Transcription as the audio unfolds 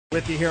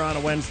With you here on a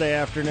Wednesday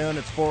afternoon.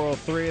 It's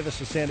 4:03. This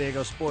is San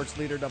Diego Sports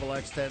Leader XX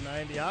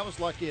 1090. I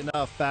was lucky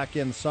enough back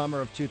in summer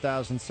of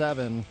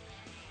 2007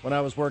 when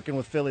I was working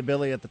with Philly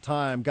Billy at the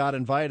time, got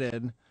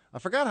invited. I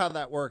forgot how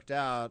that worked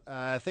out.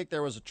 I think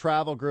there was a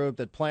travel group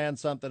that planned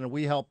something and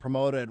we helped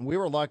promote it. And we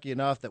were lucky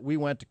enough that we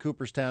went to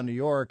Cooperstown, New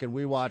York, and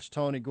we watched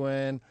Tony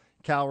Gwynn,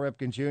 Cal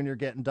Ripken Jr.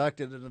 get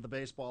inducted into the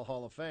Baseball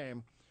Hall of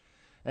Fame.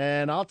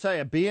 And I'll tell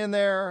you, being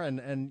there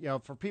and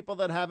for people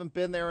that haven't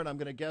been there, and I'm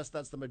going to guess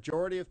that's the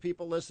majority of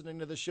people listening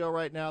to the show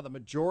right now, the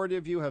majority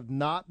of you have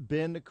not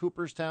been to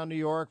Cooperstown, New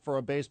York for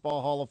a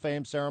Baseball Hall of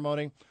Fame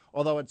ceremony,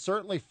 although it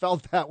certainly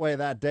felt that way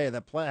that day.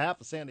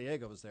 Half of San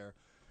Diego was there.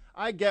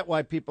 I get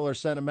why people are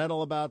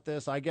sentimental about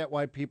this. I get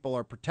why people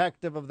are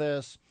protective of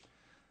this.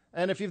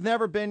 And if you've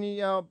never been,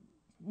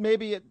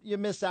 maybe you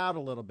miss out a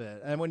little bit.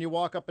 And when you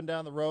walk up and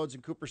down the roads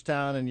in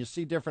Cooperstown and you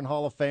see different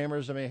Hall of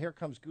Famers, I mean, here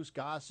comes Goose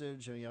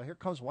Gossage, and here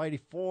comes Whitey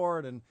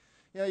Ford, and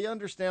you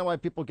understand why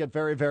people get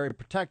very, very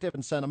protective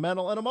and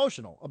sentimental and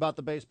emotional about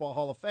the Baseball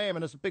Hall of Fame.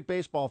 And as a big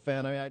baseball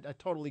fan, I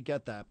totally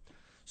get that.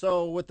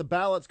 So with the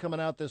ballots coming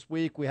out this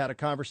week, we had a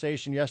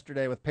conversation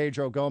yesterday with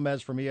Pedro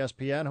Gomez from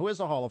ESPN, who is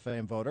a Hall of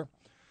Fame voter,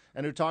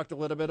 and who talked a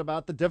little bit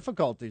about the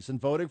difficulties in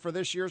voting for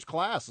this year's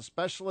class,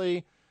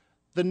 especially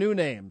the new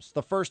names,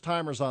 the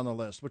first-timers on the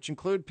list, which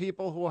include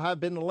people who have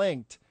been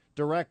linked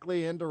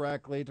directly,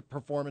 indirectly to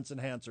performance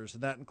enhancers.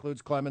 And that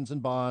includes Clemens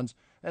and Bonds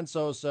and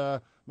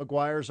Sosa.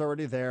 McGuire's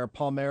already there.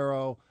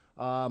 Palmeiro.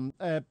 We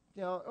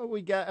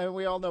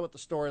all know what the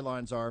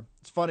storylines are.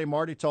 It's funny.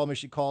 Marty told me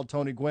she called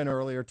Tony Gwynn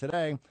earlier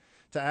today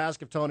to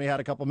ask if Tony had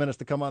a couple minutes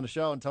to come on the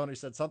show. And Tony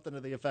said something to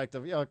the effect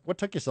of, what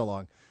took you so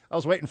long? I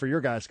was waiting for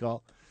your guys'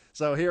 call.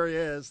 So here he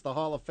is, the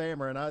Hall of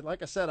Famer. And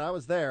like I said, I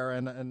was there,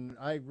 and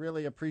I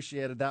really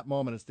appreciated that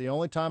moment. It's the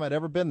only time I'd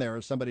ever been there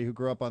as somebody who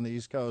grew up on the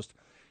East Coast.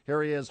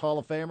 Here he is, Hall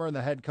of Famer and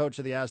the head coach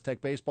of the Aztec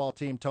baseball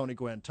team, Tony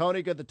Gwynn.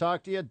 Tony, good to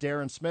talk to you.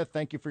 Darren Smith,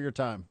 thank you for your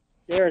time.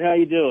 Darren, how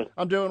you doing?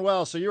 I'm doing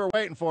well. So you were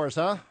waiting for us,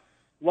 huh?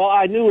 Well,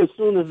 I knew as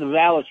soon as the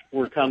ballots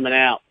were coming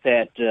out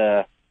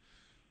that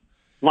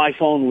my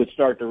phone would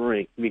start to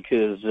ring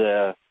because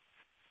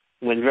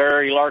when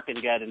Barry Larkin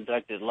got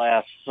inducted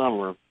last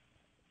summer,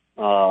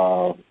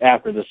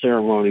 after the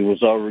ceremony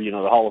was over, the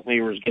Hall of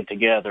Famers get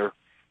together,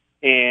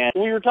 and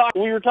we were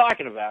talking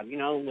about,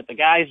 with the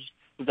guys,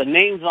 with the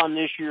names on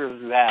this year's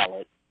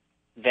ballot,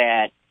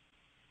 that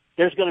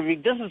this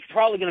is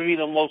probably going to be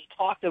the most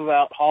talked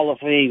about Hall of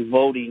Fame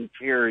voting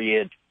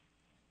period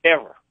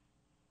ever,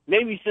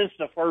 maybe since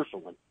the first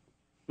one,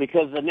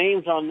 because the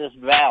names on this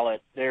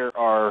ballot,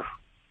 to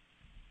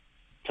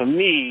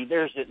me,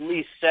 there's at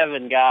least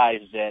 7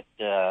 guys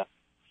that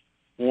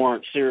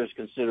warrant serious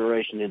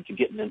consideration into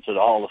getting into the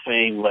Hall of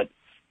Fame. But,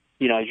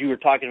 as you were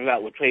talking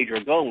about with Pedro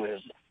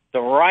Gomez,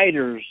 the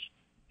writers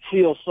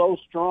feel so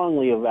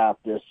strongly about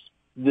this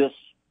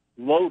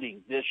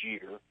voting this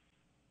year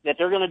that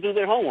they're going to do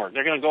their homework.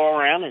 They're going to go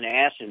around and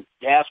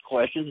ask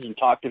questions and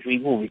talk to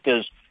people,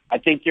 because I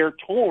think they're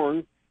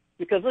torn,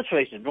 because let's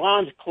face it,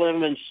 Bonds,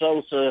 Clemens,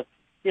 Sosa,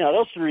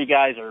 those 3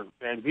 guys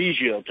and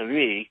Biggio, to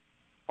me,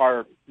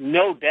 are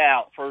no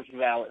doubt first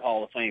ballot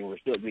Hall of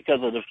Famers. But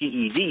because of the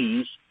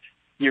PEDs,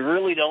 you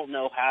really don't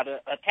know how to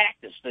attack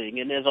this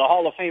thing. And as a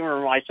Hall of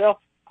Famer myself,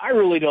 I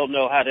really don't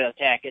know how to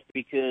attack it,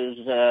 because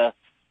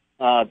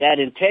that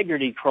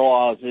integrity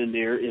clause in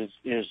there is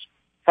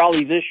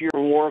probably this year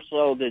more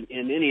so than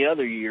in any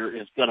other year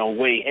is going to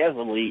weigh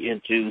heavily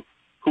into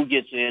who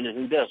gets in and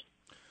who doesn't.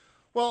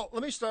 Well,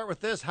 let me start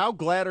with this. How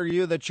glad are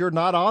you that you're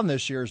not on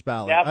this year's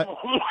ballot?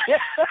 Absolutely.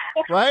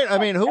 Right? I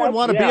mean, who would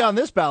want to be on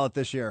this ballot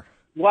this year?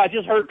 Well, I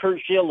just heard Kurt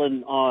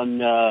Schilling on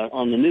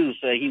the news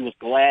say he was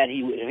glad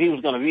if he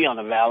was going to be on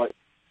the ballot,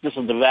 this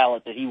was the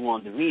ballot that he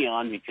wanted to be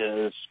on,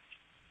 because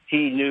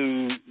he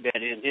knew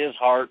that in his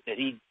heart that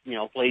he,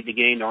 played the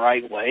game the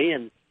right way,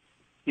 and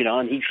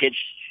he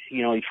pitched,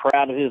 he's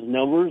proud of his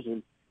numbers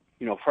and,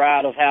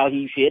 proud of how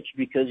he pitched,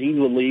 because he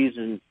believes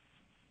in,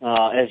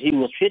 as he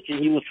was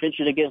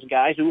pitching against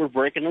guys who were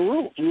breaking the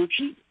rules, who were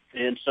cheating.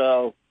 And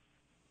so,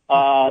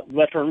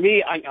 but for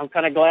me, I'm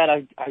kind of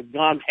glad I've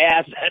gone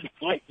past that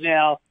point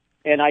now,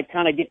 and I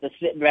kind of get to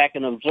sit back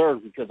and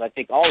observe, because I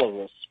think all of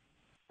us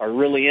are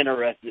really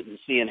interested in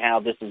seeing how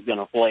this is going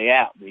to play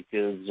out,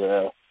 because,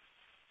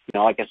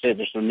 like I said,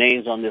 there's some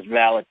names on this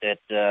ballot that,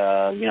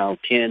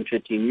 10,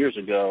 15 years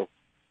ago,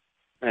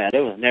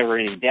 there was never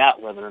any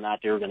doubt whether or not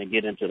they were going to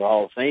get into the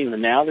Hall of Fame,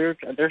 and now there's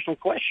some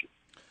question.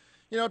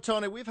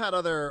 Tony, we've had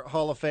other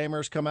Hall of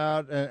Famers come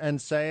out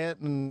and say it,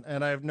 and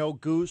I know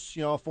Goose,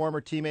 a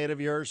former teammate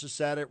of yours, has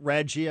said it.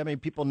 Reggie, I mean,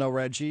 people know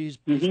Reggie.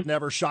 He's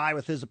never shy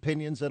with his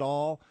opinions at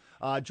all.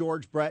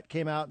 George Brett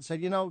came out and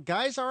said,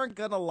 guys aren't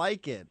going to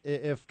like it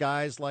if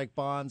guys like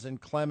Bonds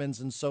and Clemens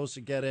and Sosa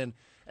get in,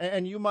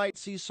 and you might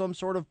see some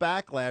sort of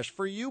backlash.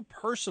 For you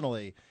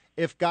personally,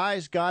 if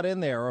guys got in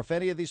there, or if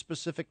any of these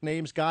specific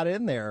names got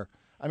in there,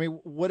 I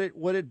mean, would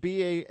it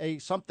be a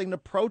something to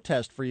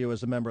protest for you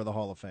as a member of the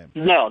Hall of Fame?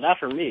 No, not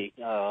for me.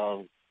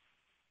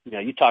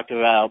 You talked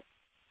about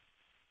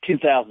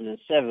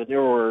 2007. There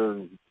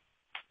were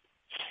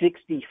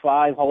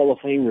 65 Hall of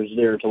Famers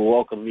there to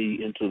welcome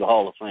me into the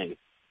Hall of Fame.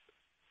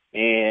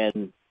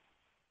 And,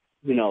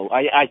 you know,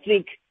 I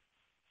think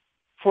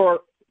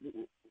for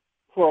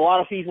a lot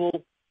of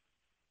people,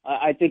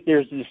 I think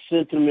there's this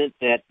sentiment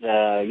that,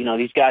 you know,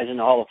 these guys in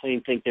the Hall of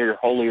Fame think they're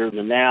holier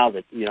than thou,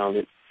 that, you know,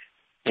 that,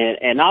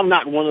 and I'm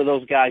not one of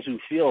those guys who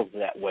feels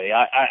that way.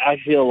 I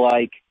feel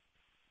like,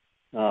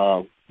 you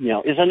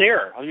know, it's an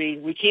error. I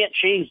mean, we can't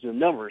change the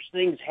numbers.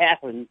 Things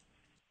happen,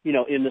 you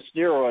know, in the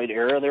steroid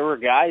era. There were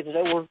guys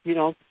that were, you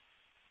know,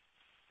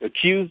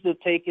 accused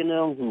of taking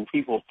them, who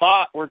people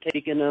thought were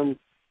taking them.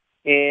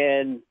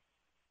 And,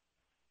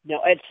 you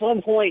know, at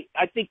some point,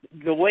 I think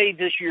the way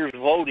this year's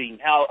voting,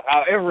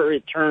 however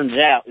it turns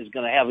out, is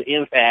going to have an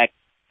impact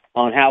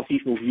on how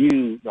people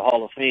view the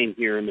Hall of Fame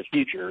here in the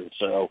future. And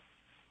so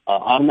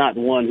I'm not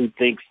one who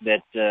thinks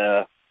that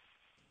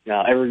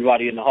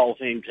everybody in the Hall of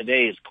Fame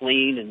today is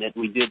clean and that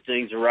we did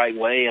things the right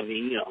way. I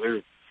mean, you know,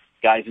 there's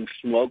guys who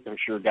smoked. I'm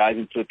sure guys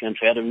who took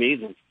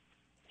amphetamines. And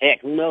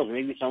heck, who knows?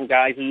 Maybe some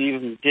guys who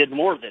even did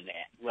more than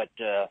that. But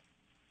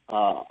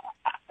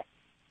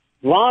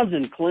Bonds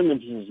and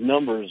Clemens'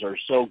 numbers are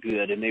so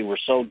good, and they were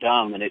so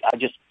dominant. I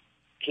just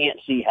can't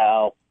see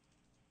how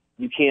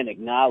you can't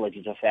acknowledge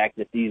the fact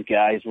that these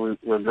guys were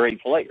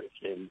great players.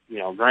 And, you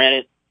know,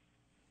 granted,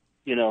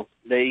 you know,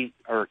 they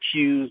are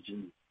accused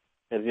and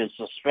have been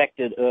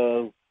suspected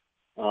of,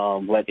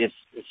 but it's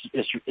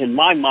in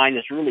my mind,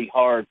 it's really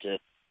hard to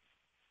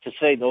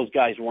say those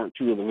guys weren't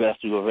two of the best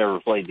who have ever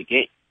played the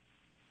game.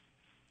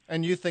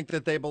 And you think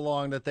that they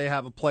belong, that they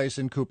have a place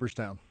in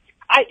Cooperstown?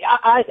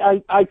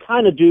 I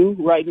kind of do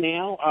right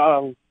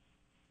now.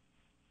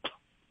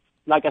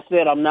 Like I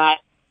said, I'm not.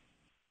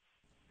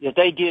 If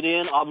they get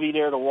in, I'll be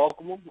there to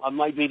welcome them. I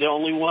might be the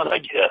only one, I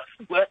guess,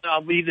 but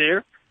I'll be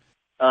there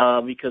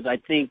because I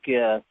think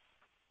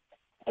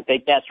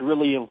that's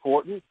really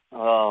important.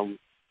 But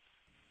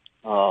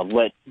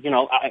you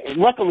know,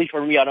 luckily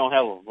for me, I don't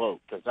have a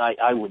vote because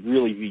I would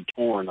really be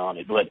torn on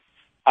it. But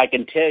I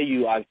can tell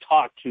you, I've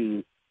talked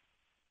to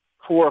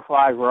 4 or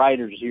 5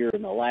 writers here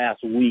in the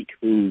last week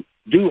who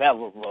do have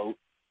a vote,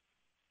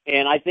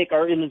 and I think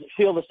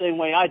feel the same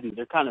way I do.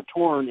 They're kind of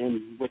torn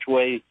in which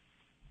way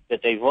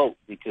that they vote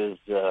because,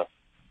 like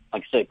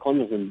I said,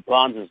 Clemens and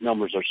Bonds'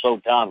 numbers are so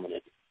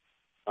dominant.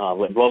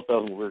 But both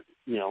of them were,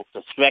 you know,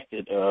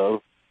 suspected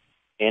of,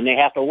 and they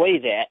have to weigh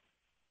that,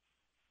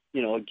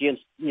 you know,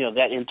 against, you know,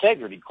 that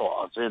integrity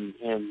clause. And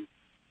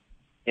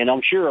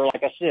I'm sure,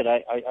 like I said,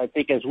 I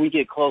think as we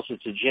get closer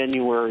to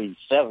January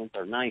 7th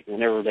or 9th,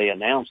 whenever they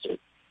announce it,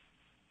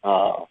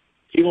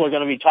 people are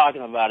going to be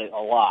talking about it a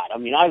lot. I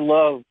mean, I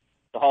love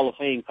the Hall of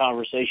Fame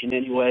conversation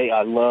anyway.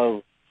 I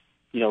love,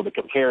 you know, the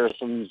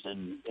comparisons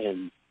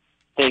and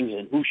things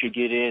and who should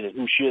get in and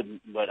who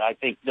shouldn't. But I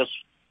think this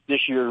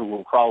year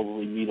will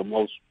probably be the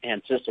most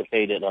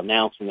anticipated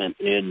announcement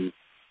in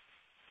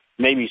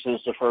maybe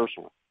since the first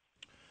one.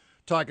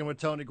 Talking with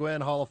Tony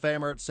Gwynn, Hall of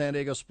Famer at San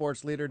Diego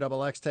Sports Leader,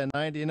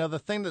 XX1090. You know, the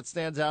thing that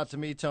stands out to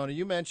me, Tony,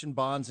 you mentioned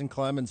Bonds and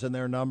Clemens and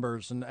their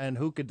numbers, and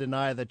who could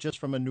deny that just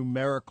from a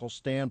numerical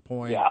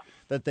standpoint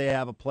that they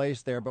have a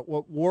place there. But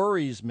what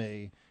worries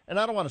me, and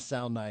I don't want to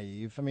sound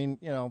naive, I mean,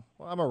 you know,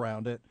 I'm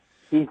around it,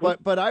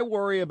 but I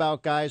worry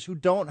about guys who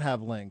don't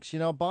have links. You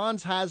know,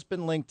 Bonds has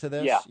been linked to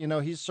this. Yeah. You know,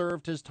 he's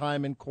served his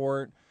time in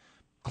court.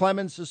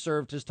 Clemens has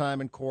served his time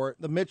in court.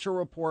 The Mitchell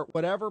report,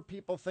 whatever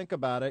people think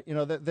about it, you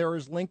know, that there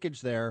is linkage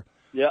there.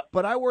 Yeah.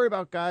 But I worry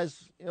about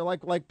guys, you know,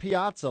 like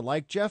Piazza,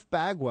 like Jeff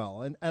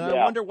Bagwell. And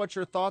I wonder what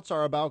your thoughts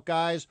are about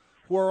guys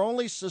who are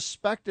only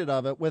suspected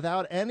of it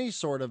without any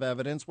sort of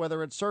evidence,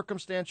 whether it's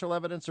circumstantial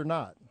evidence or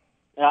not.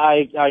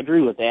 I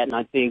agree with that. And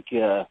I think,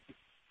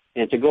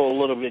 and to go a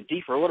little bit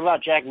deeper, what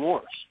about Jack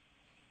Morris?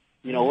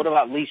 You know, what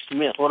about Lee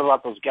Smith? What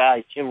about those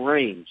guys, Tim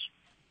Raines,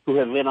 who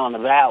have been on the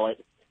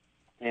ballot?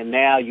 And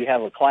now you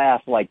have a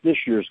class like this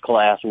year's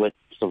class with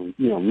some,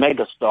 you know,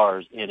 mega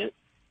stars in it.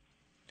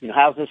 You know,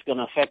 how's this going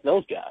to affect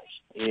those guys?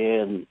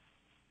 And,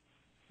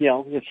 you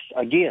know, it's,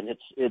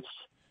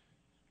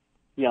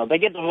 you know, they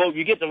get to vote,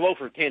 you get to vote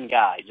for 10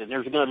 guys, and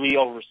there's going to be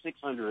over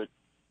 600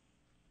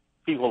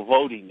 people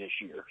voting this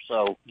year.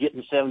 So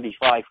getting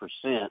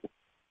 75%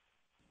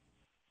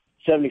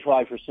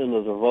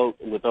 of the vote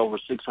with over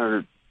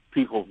 600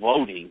 people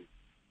voting,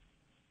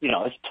 you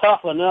know, it's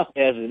tough enough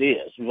as it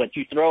is. But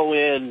you throw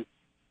in,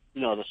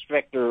 you know, the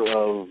specter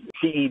of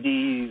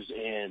PEDs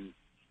and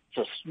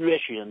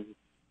suspicion,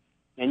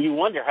 and you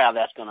wonder how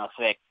that's going to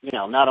affect, you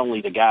know, not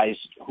only the guys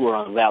who are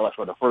on the ballot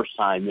for the first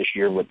time this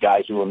year, but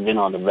guys who have been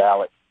on the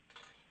ballot.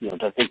 You know,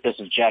 I think this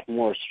is Jack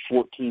Morris'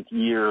 14th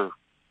year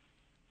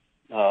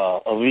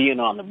of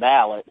being on the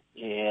ballot,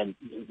 and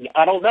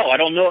I don't know. I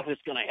don't know if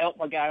it's going to help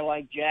a guy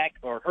like Jack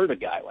or hurt a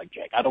guy like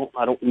Jack. I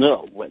don't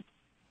know. But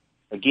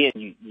again,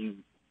 you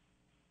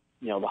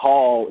know, the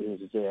Hall is,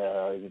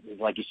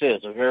 like you said,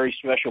 it's a very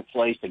special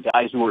place. The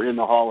guys who are in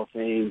the Hall of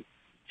Fame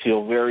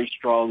feel very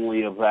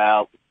strongly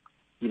about,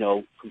 you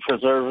know,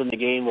 preserving the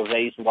game of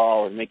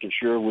baseball and making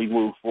sure we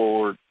move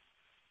forward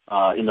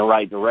in the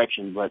right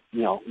direction. But,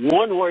 you know,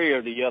 one way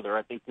or the other,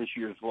 I think this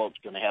year's vote's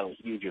going to have a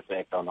huge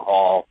effect on the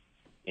Hall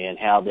and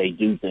how they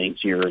do things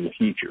here in the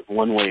future,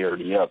 one way or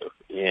the other.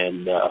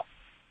 And,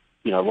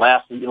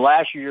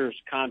 last year's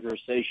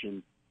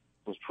conversation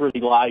was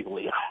pretty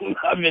lively.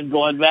 I've been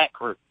going back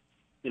for,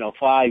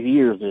 5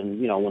 years,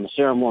 and, when the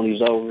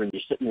ceremony's over and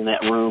you're sitting in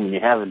that room and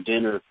you're having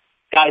dinner,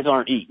 guys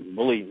aren't eating,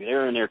 believe me.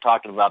 They're in there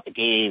talking about the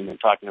game and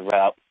talking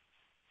about,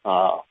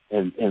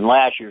 in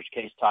last year's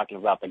case, talking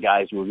about the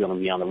guys who are going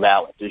to be on the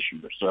ballot this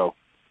year. So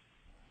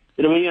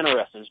it'll be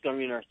interesting. It's going to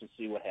be interesting to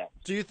see what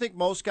happens. Do you think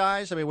most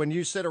guys, when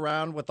you sit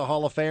around with the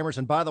Hall of Famers,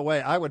 and by the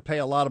way, I would pay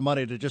a lot of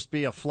money to just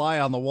be a fly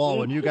on the wall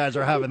when you guys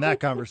are having that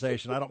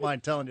conversation. I don't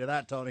mind telling you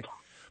that, Tony.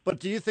 But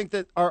do you think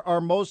that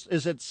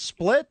is it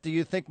split? Do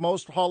you think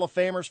most Hall of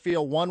Famers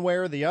feel one way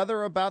or the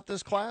other about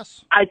this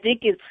class? I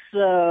think it's,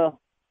 I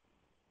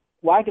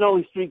can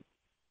only speak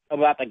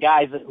about the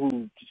guys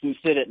who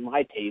sit at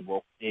my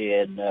table,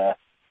 and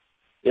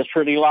it's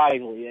pretty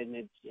lively.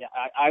 And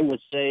I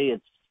would say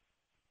it's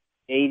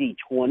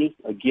 80-20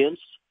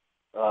 against.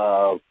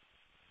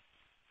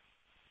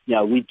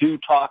 We do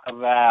talk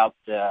about,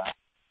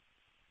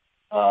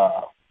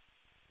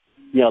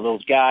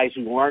 those guys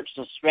who aren't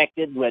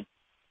suspected, but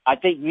I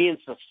think being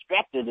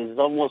suspected is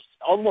almost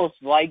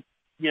like,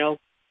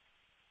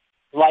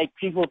 like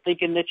people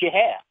thinking that you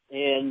have.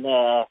 And,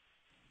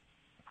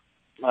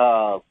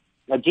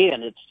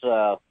 again,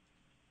 it's,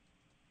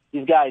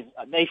 these guys,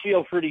 they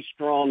feel pretty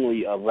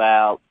strongly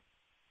about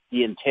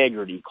the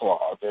integrity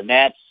clause, and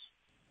that's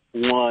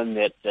one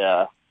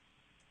that,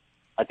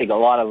 I think a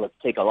lot of us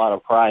take a lot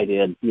of pride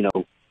in,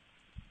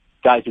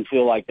 guys who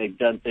feel like they've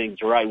done things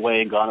the right way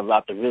and gone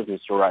about the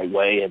business the right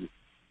way.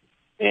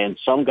 And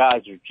some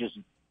guys are just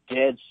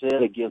dead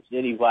set against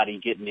anybody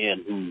getting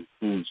in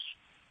who's,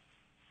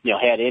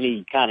 had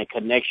any kind of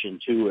connection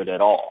to it at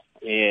all.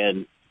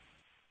 And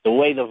the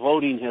way the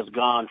voting has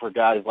gone for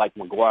guys like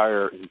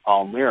McGuire and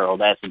Palmero,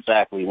 that's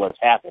exactly what's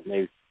happened.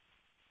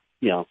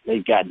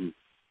 They've gotten,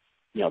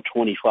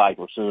 25%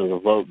 of the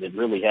vote that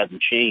really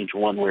hasn't changed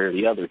one way or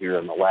the other here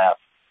in the last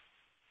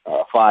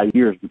 5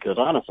 years. Because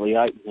honestly,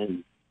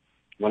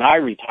 when I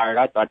retired,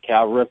 I thought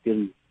Cal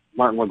Ripken,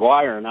 Martin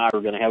McGuire, and I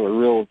were going to have a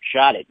real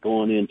shot at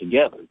going in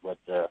together. But,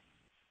 as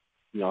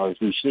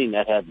we've seen,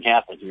 that hasn't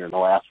happened here in the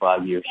last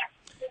 5 years.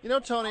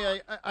 Tony,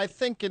 I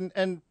think,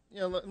 and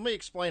let me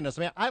explain this.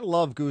 I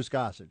love Goose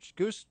Gossage.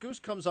 Goose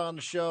comes on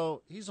the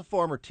show. He's a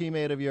former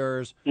teammate of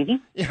yours.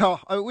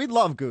 Mm-hmm. We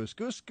love Goose.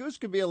 Goose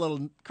could be a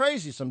little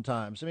crazy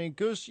sometimes.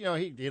 Goose,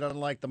 he doesn't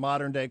like the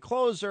modern day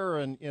closer,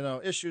 and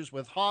issues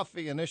with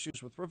Hoffey and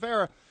issues with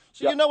Rivera.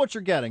 So You know what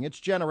you're getting.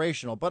 It's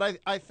generational. But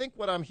I think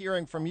what I'm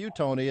hearing from you,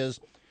 Tony, is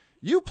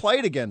you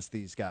played against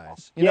these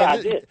guys.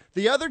 I did.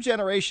 The other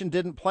generation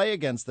didn't play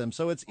against them,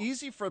 so it's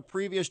easy for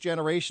previous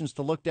generations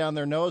to look down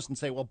their nose and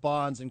say, well,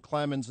 Bonds and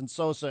Clemens and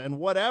Sosa and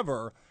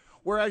whatever,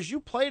 whereas you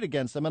played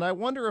against them. And I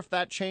wonder if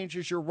that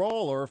changes your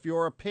role, or if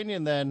your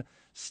opinion then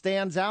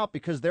stands out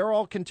because they're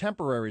all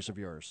contemporaries of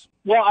yours.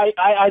 Well,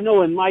 I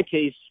know in my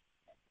case,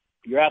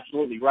 you're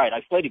absolutely right.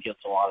 I played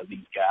against a lot of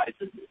these guys.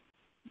 And,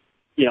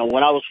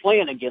 when I was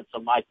playing against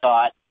them, I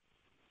thought,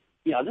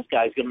 this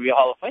guy's going to be a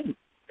Hall of Famer.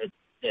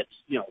 It's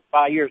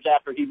 5 years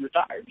after he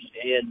retires.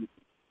 And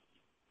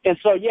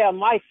so,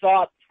 my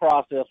thought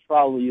process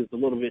probably is a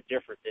little bit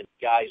different than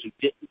guys who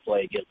didn't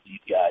play against these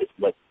guys.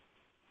 But,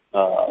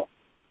 I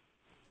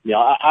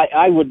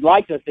would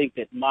like to think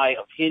that my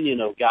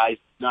opinion of guys is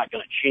not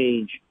going to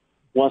change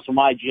once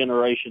my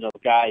generation of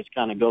guys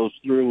kind of goes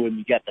through and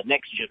you got the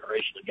next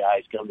generation of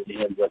guys coming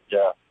in. But,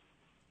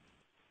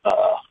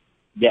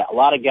 a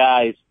lot of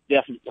guys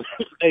definitely,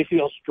 they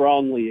feel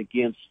strongly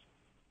against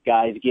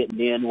guys getting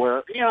in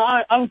where,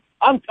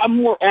 I'm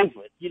more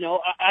over it.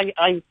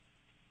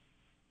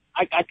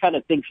 I kind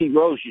of think Pete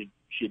Rose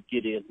should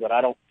get in, but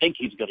I don't think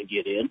he's going to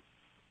get in.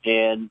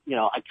 And,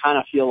 I kind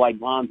of feel like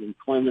Bonds and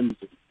Clemens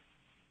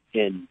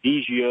and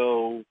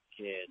Biggio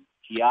and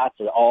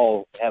Piazza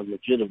all have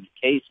legitimate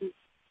cases.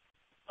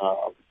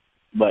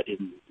 But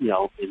in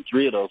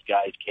three of those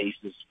guys'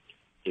 cases,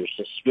 there's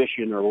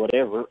suspicion or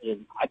whatever.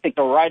 And I think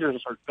the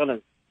writers are going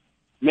to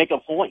make a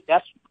point.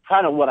 That's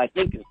kind of what I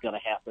think is going to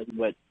happen.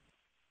 But,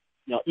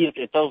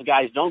 if those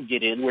guys don't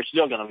get in, we're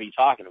still going to be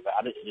talking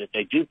about it. And if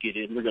they do get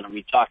in, we're going to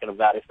be talking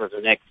about it for the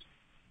next,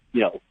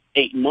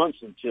 8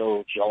 months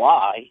until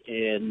July.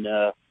 And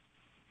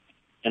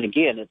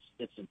again,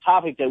 it's a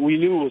topic that we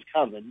knew was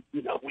coming.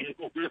 We knew we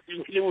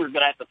were going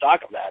to have to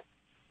talk about.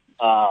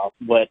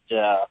 But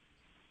I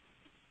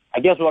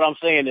guess what I'm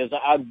saying is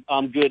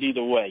I'm good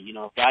either way.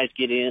 If guys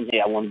get in,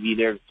 hey, I want to be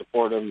there to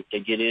support them. If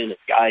they get in, if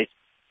guys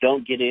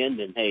don't get in,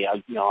 then hey,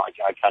 I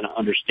kind of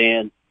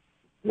understand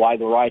why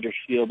the writers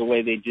feel the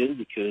way they do,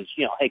 because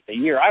the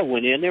year I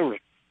went in, there were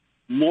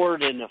more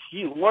than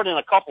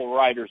a couple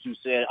writers who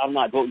said I'm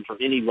not voting for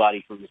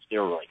anybody from the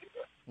steroid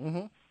era.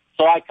 Mm-hmm.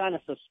 So I kind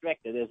of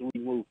suspected as we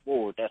move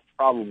forward that's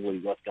probably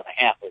what's going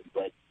to happen.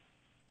 But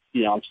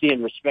I'm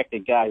seeing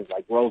respected guys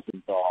like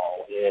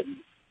Rosenthal and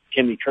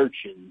Timmy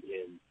Kirchin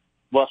and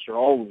Buster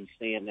Olney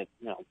saying that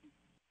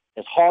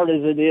as hard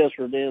as it is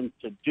for them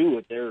to do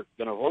it, they're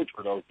going to vote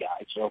for those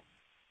guys. So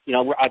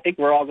I think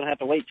we're all going to have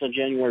to wait till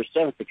January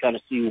 7th to kind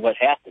of see what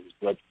happens.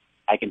 But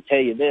I can tell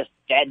you this,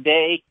 that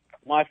day,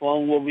 my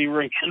phone will be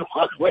ringing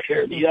one way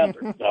or the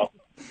other. So.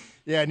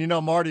 Yeah,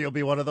 and Marty will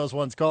be one of those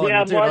ones calling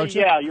you too, Marty, don't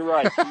you? Yeah, you're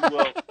right. She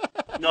will.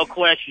 No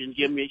question,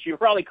 Jimmy. She'll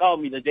probably call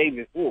me the day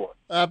before.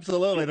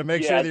 Absolutely, to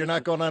make sure that you're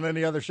not going on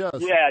any other shows.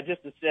 Yeah,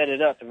 just to set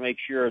it up to make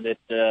sure that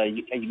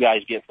you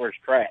guys get first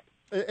crack.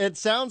 It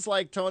sounds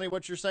like, Tony,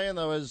 what you're saying,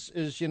 though, is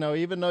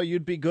even though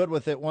you'd be good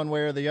with it one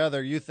way or the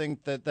other, you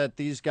think that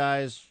these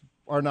guys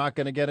are not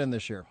going to get in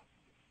this year.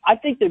 I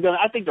think they're going.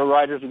 I think the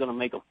writers are going to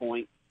make a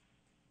point,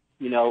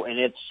 and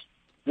it's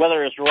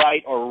whether it's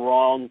right or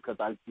wrong, because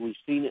we've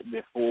seen it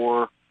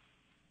before,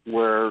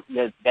 where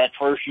that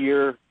first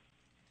year,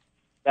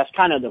 that's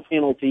kind of the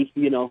penalty.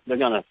 They're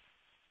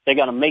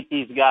gonna make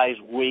these guys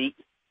wait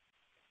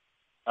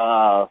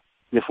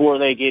before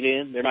they get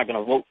in. They're not going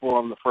to vote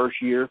for them the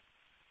first year.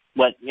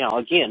 But,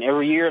 again,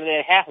 every year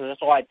that happens,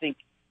 that's why I think,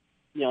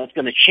 it's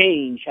going to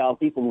change how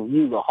people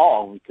view the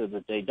Hall, because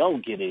if they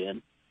don't get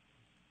in,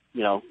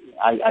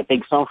 I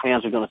think some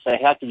fans are going to say,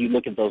 how can you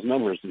look at those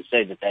numbers and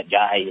say that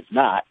guy is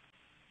not?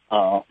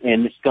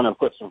 And it's going to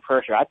put some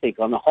pressure, I think,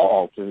 on the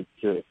Hall to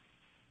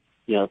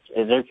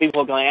there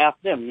people are going to ask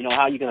them,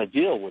 how are you going to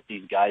deal with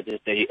these guys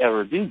if they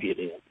ever do get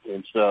in?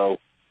 And so,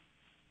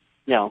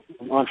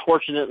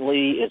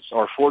 unfortunately,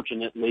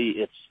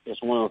 fortunately,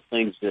 it's one of those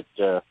things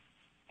that,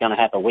 going to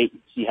have to wait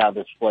and see how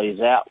this plays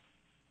out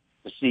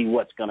to see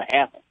what's going to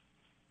happen.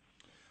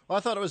 Well,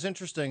 I thought it was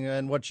interesting,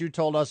 and what you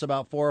told us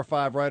about 4 or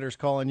 5 writers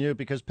calling you,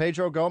 because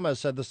Pedro Gomez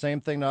said the same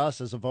thing to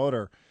us as a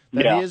voter,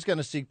 that he is going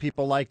to seek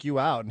people like you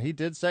out. And he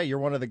did say you're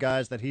one of the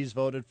guys that he's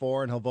voted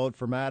for, and he'll vote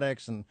for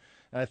Maddox, and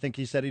I think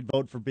he said he'd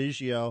vote for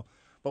Biggio.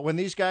 But when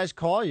these guys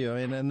call you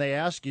and they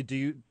ask you,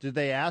 do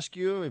they ask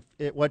you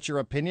what your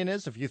opinion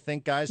is, if you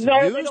think guys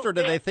have used, or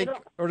do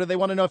they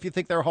want to know if you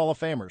think they're Hall of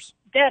Famers?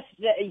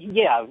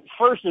 Yeah.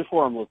 First and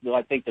foremost,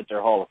 I think that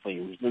they're Hall of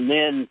Famers, and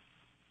then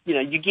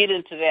you get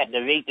into that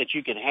debate that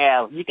you can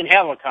have. You can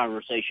have a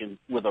conversation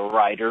with a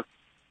writer,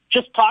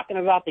 just talking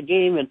about the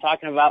game and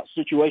talking about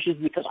situations,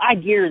 because I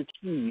guarantee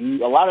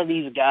you, a lot of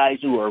these guys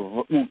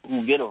who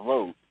get a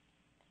vote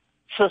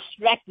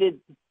suspected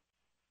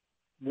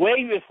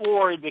way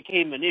before it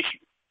became an issue.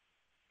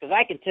 Because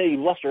I can tell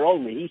you, Lester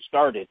Olney, he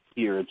started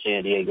here in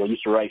San Diego,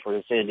 used to write for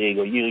the San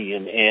Diego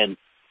Union, and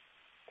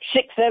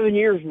 6-7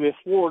 years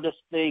before this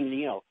thing,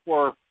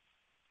 before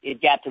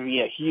it got to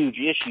be a huge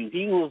issue,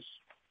 he was,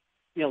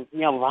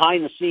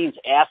 behind the scenes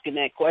asking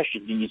that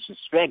question: do you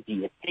suspect? Do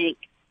you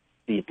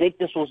think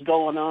this was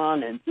going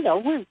on? And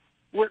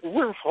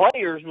we're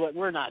players, but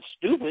we're not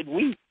stupid.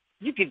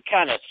 You could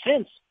kind of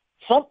sense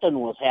something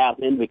was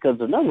happening because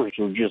the numbers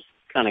were just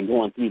kind of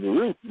going through the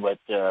roof. But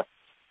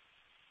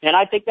and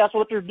I think that's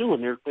what they're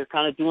doing. They're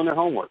kind of doing their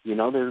homework.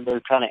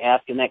 They're kind of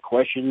asking that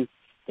question.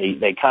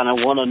 They kind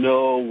of want to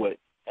know, what,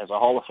 as a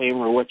Hall of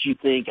Famer, what you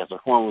think, as a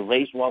former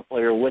baseball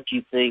player, what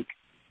you think.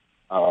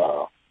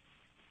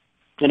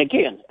 And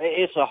again,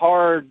 it's a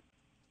hard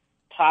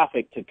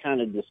topic to kind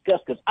of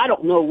discuss, because I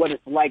don't know what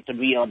it's like to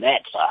be on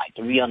that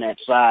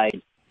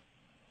side,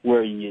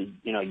 where you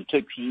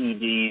took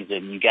PEDs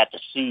and you got to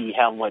see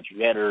how much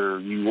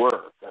better you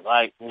were. Because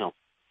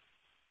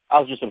I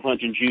was just a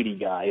Punch and Judy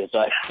guy, as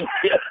I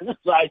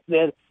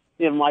said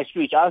in my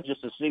speech. I was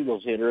just a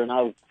singles hitter, and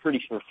I was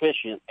pretty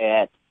proficient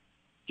at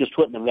just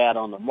putting the bat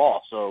on the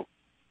ball. So,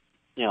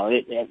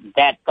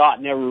 that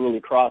thought never really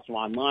crossed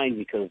my mind,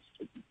 because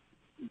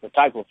the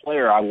type of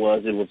player I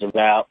was, it was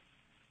about,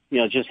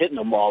 just hitting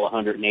the ball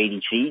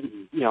 180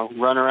 feet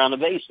and, run around the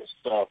bases.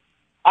 So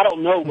I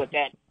don't know what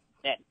that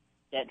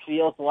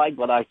feels like,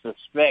 but I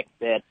suspect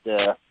that,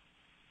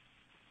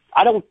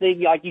 I don't think,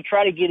 you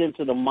try to get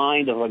into the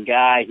mind of a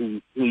guy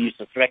who you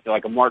suspect,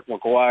 like a Mark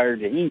McGwire.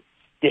 Did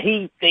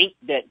he think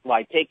that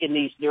by taking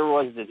these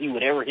steroids that he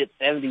would ever hit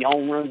 70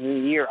 home runs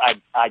in a year?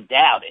 I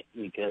doubt it,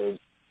 because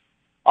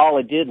all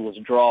it did was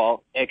draw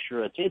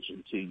extra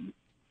attention to you.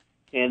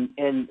 And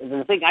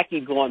the thing I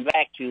keep going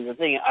back to, the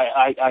thing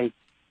I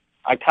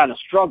kind of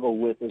struggle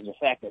with, is the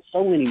fact that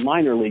so many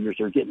minor leaguers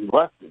are getting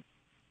busted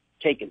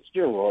taking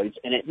steroids,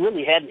 and it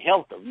really hadn't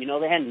helped them.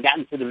 They hadn't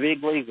gotten to the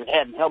big leagues. It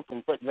hadn't helped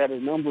them put better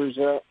numbers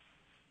up.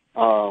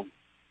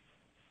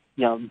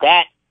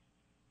 That,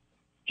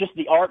 just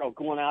the art of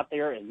going out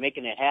there and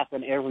making it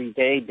happen every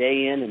day,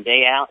 day in and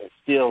day out, is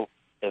still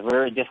a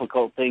very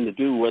difficult thing to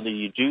do, whether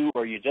you do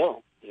or you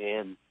don't.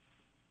 And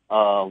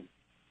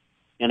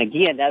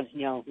again, that's,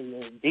 these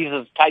are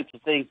the types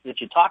of things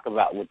that you talk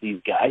about with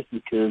these guys,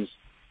 because,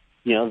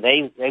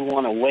 they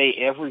want to weigh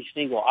every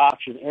single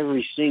option,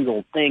 every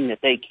single thing that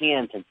they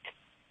can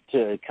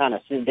to kind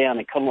of sit down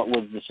and come up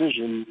with a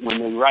decision when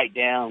they write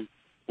down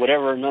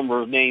whatever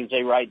number of names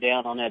they write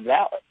down on that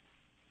ballot.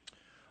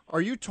 Are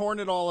you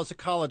torn at all as a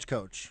college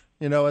coach?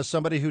 As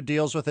somebody who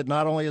deals with it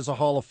not only as a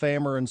Hall of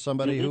Famer and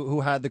somebody who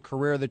had the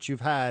career that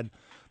you've had,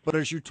 but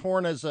are you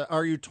torn as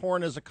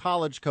a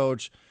college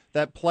coach,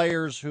 that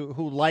players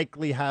who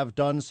likely have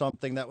done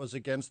something that was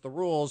against the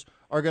rules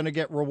are going to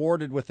get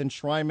rewarded with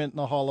enshrinement in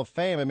the Hall of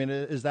Fame. I mean,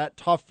 is that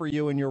tough for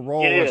you in your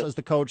role as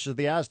the coach of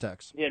the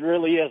Aztecs? It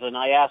really is. And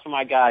I asked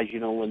my guys,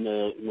 when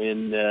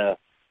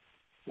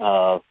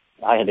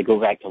I had to go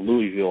back to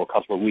Louisville a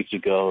couple of weeks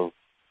ago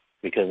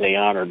because they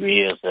honored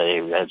me as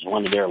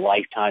one of their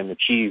lifetime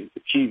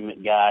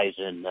achievement guys,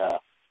 and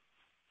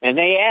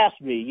they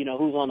asked me,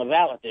 who's on the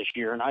ballot this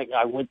year, and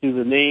I went through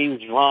the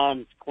names: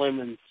 Ron,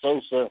 Clemens,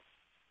 Sosa,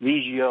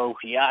 Vigio,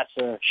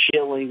 Piazza,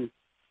 Schilling,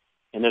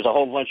 and there's a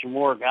whole bunch of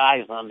more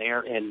guys on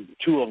there, and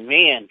to a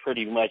man,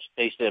 pretty much,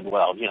 they said,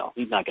 well,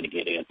 he's not going to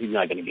get in. He's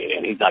not going to get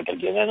in. He's not going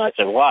to get in. And I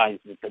said, why?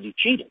 Because he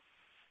cheated.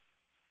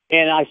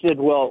 And I said,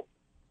 well,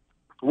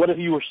 what if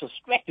you were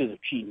suspected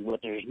of cheating,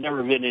 but there's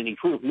never been any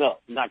proof? No,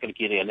 he's not going to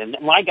get in. And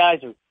my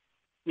guys are,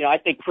 I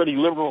think pretty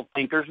liberal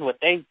thinkers, but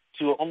they,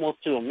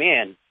 almost to a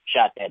man,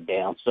 shot that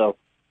down. So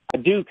I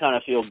do kind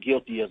of feel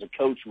guilty as a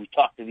coach. We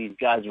talk to these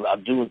guys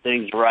about doing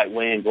things the right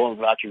way and going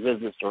about your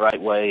business the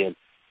right way,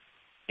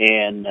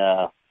 and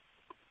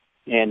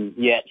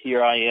yet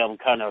here I am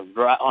kind of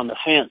on the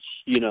fence,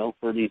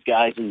 for these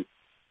guys who,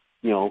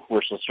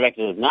 were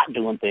suspected of not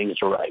doing things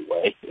the right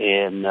way.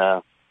 And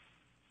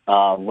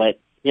but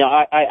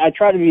I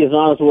try to be as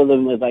honest with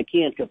them as I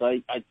can, because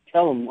I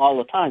tell them all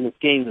the time this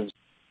game is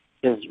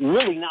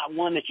really not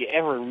one that you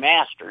ever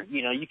master.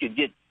 You can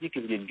get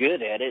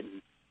good at it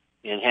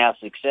and have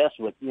success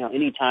with,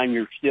 anytime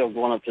you're still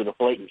going up to the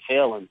plate and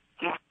failing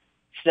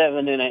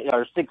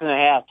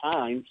 6.5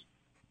 times,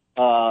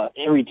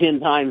 every 10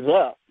 times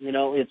up,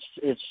 it's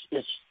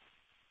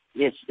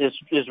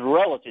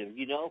relative,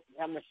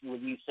 how much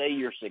would you say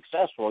you're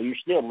successful? You're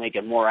still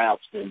making more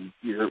outs than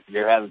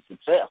you're having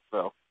success.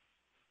 So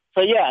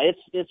yeah,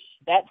 it's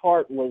that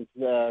part was,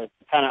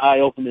 kind of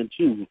eye-opening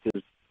too,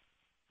 because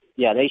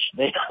yeah, they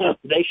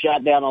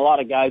shot down a lot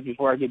of guys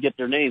before I could get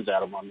their names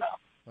out of my mouth.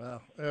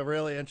 Wow,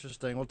 really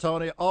interesting. Well,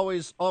 Tony,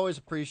 always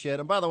appreciate it.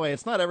 And by the way,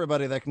 it's not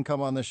everybody that can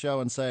come on this show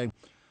and say,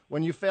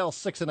 when you fail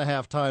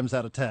 6.5 times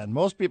out of 10,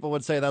 most people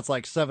would say that's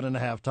like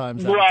 7.5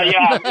 times out of 10.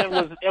 Yeah,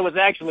 it was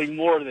actually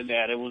more than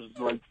that. It was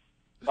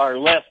or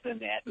less than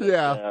that. But,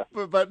 yeah,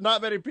 but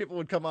not many people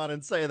would come on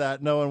and say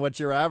that, knowing what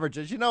your average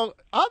is. On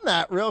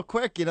that, real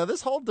quick,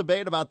 this whole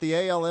debate about the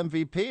AL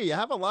MVP, you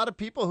have a lot of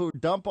people who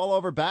dump all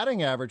over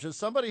batting average. As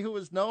somebody who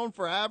is known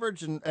for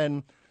average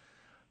and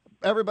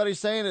everybody's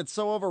saying it's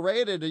so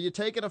overrated, are you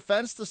taking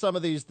offense to some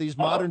of these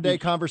modern-day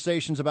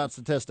conversations about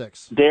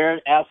statistics?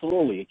 Darren,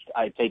 absolutely.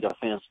 I take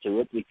offense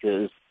to it,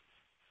 because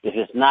if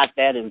it's not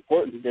that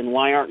important, then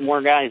why aren't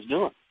more guys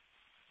doing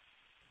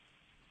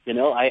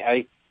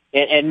it?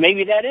 And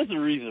maybe that is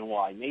the reason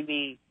why.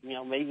 Maybe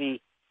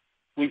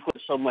we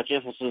put so much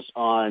emphasis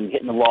on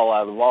hitting the ball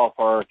out of the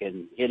ballpark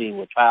and hitting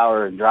with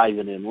power and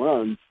driving in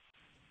runs,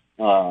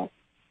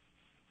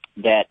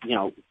 that,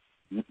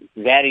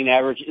 batting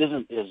average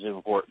isn't as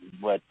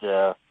important. But,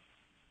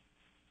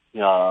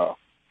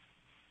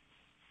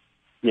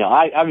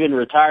 I've been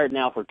retired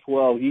now for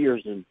 12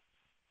 years, and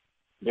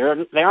there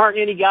aren't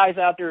any guys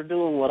out there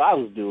doing what I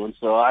was doing,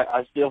 so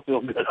I still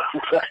feel good.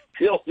 I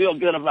still feel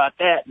good about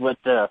that. But,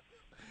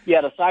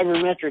 yeah, the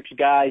sabermetrics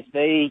guys,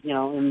 they're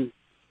getting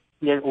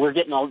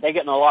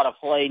a lot of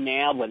play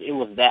now, but it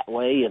was that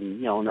way,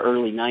 and in the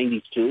early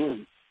 '90s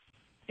too,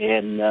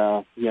 and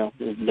the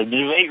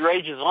debate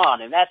rages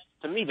on, and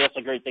to me that's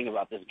the great thing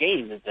about this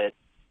game, is that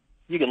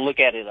you can look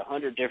at it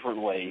 100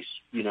 different ways,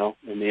 and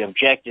the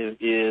objective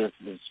is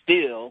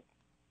still,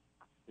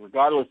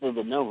 regardless of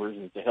the numbers,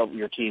 is to help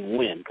your team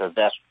win, because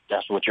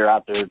that's what you're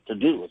out there to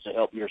do, is to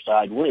help your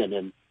side win.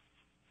 And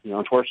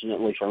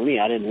unfortunately for me,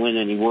 I didn't win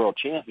any world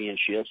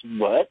championships,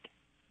 but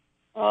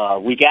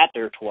we got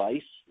there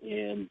twice,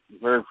 and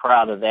very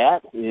proud of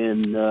that.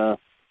 And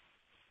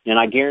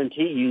I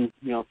guarantee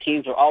you,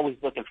 teams are always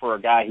looking for a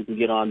guy who can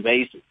get on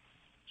base,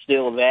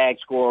 steal a bag,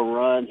 score a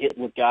run, hit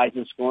with guys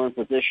in scoring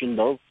position.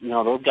 Those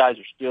guys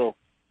are still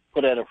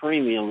put at a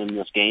premium in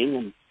this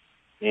game,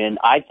 and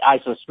I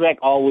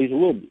suspect always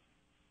will be.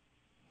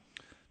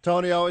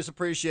 Tony, always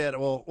appreciate it.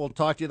 We'll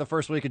talk to you the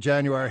first week of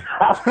January.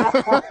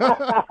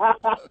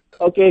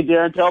 Okay,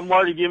 Darren, tell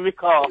Marty to give me a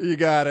call. You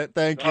got it.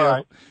 Thank you. All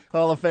right.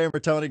 Hall of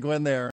Famer Tony Gwynn there.